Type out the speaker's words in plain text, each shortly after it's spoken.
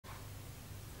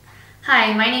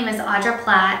Hi, my name is Audra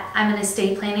Platt. I'm an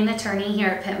estate planning attorney here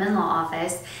at Pittman Law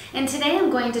Office, and today I'm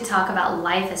going to talk about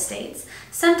life estates,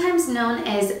 sometimes known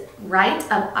as right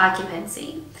of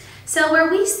occupancy. So where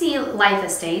we see life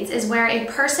estates is where a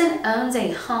person owns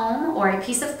a home or a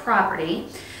piece of property,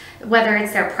 whether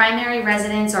it's their primary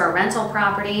residence or a rental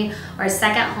property or a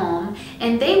second home,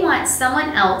 and they want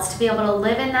someone else to be able to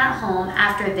live in that home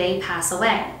after they pass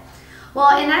away.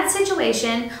 Well, in that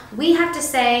situation, we have to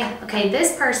say, okay,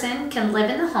 this person can live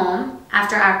in the home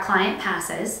after our client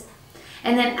passes,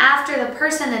 and then after the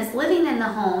person that's living in the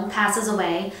home passes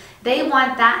away, they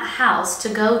want that house to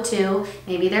go to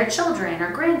maybe their children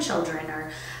or grandchildren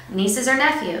or nieces or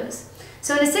nephews.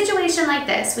 So in a situation like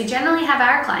this, we generally have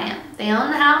our client, they own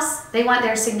the house, they want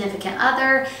their significant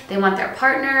other, they want their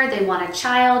partner, they want a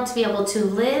child to be able to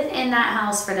live in that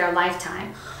house for their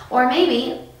lifetime, or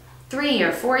maybe 3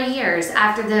 or 4 years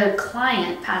after the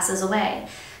client passes away.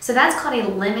 So that's called a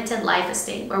limited life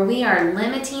estate, where we are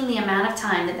limiting the amount of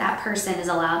time that that person is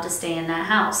allowed to stay in that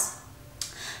house.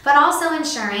 But also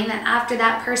ensuring that after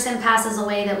that person passes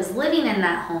away that was living in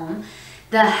that home,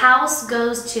 the house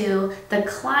goes to the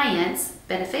client's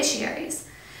beneficiaries.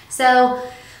 So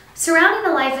surrounding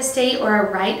a life estate or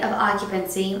a right of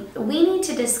occupancy, we need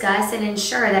to discuss and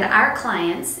ensure that our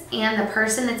clients and the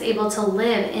person that's able to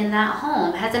live in that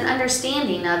home has an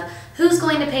understanding of who's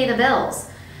going to pay the bills,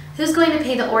 who's going to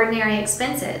pay the ordinary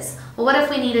expenses. Well, what if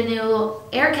we need a new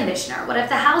air conditioner? What if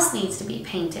the house needs to be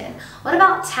painted? What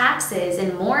about taxes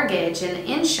and mortgage and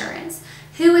insurance?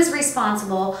 Who is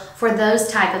responsible for those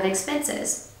type of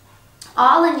expenses?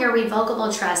 All in your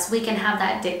revocable trust, we can have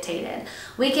that dictated.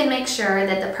 We can make sure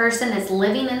that the person that's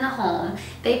living in the home,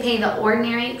 they pay the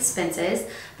ordinary expenses,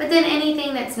 but then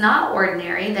anything that's not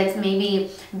ordinary, that's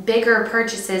maybe bigger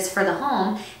purchases for the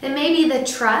home, then maybe the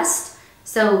trust,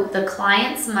 so the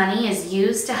client's money is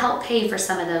used to help pay for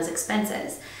some of those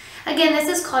expenses. Again, this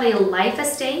is called a life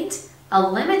estate, a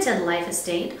limited life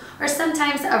estate, or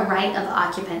sometimes a right of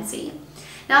occupancy.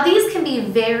 Now these can be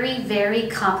very, very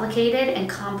complicated and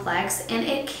complex, and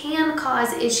it can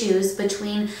cause issues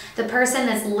between the person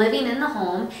that's living in the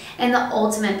home and the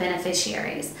ultimate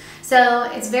beneficiaries. So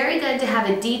it's very good to have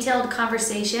a detailed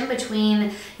conversation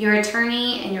between your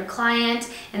attorney and your client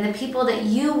and the people that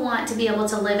you want to be able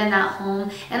to live in that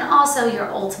home, and also your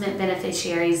ultimate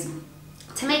beneficiaries,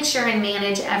 to make sure and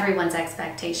manage everyone's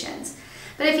expectations.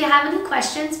 But if you have any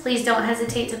questions, please don't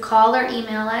hesitate to call or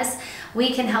email us.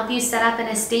 We can help you set up an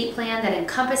estate plan that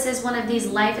encompasses one of these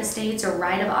life estates or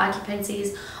right of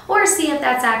occupancies, or see if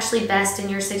that's actually best in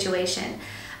your situation.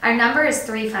 Our number is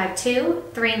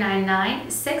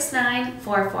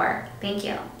 352-399-6944. Thank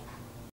you.